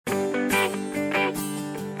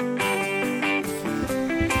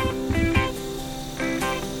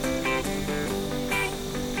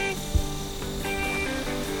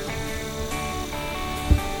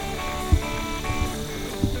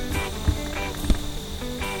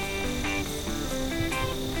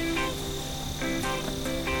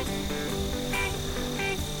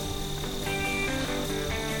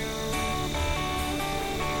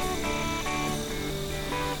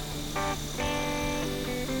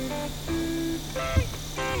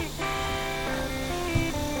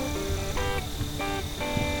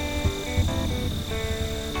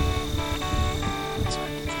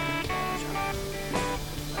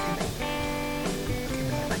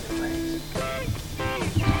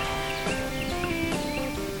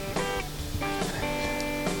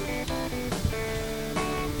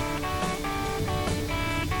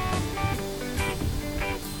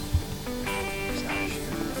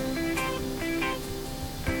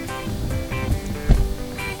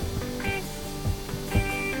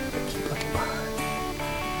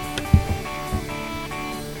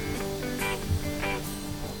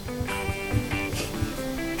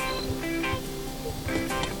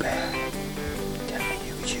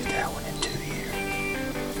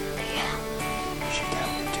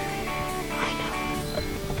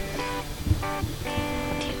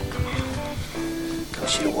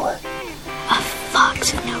you to what? A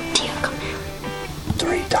fox and no deer come out.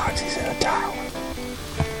 3 doxies in a tower.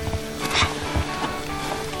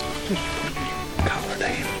 Color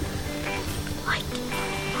name. Like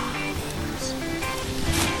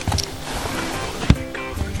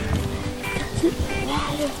doesn't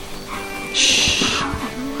matter. Shh.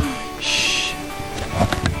 Shh.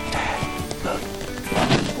 Dad, look.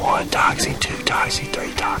 1 doxy, 2 doxy,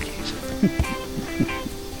 3 doxies.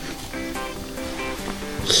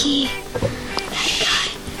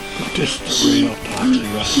 Just a real doxy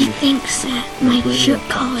right He here. thinks that my shirt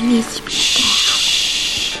collar needs to be down.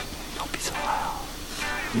 Shh. Don't be so loud.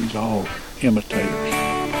 These all imitators.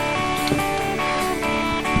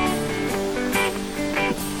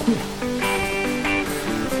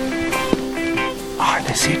 Alright,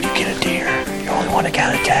 let's see if you get a deer. You're the only one that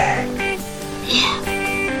got a tag. Yeah.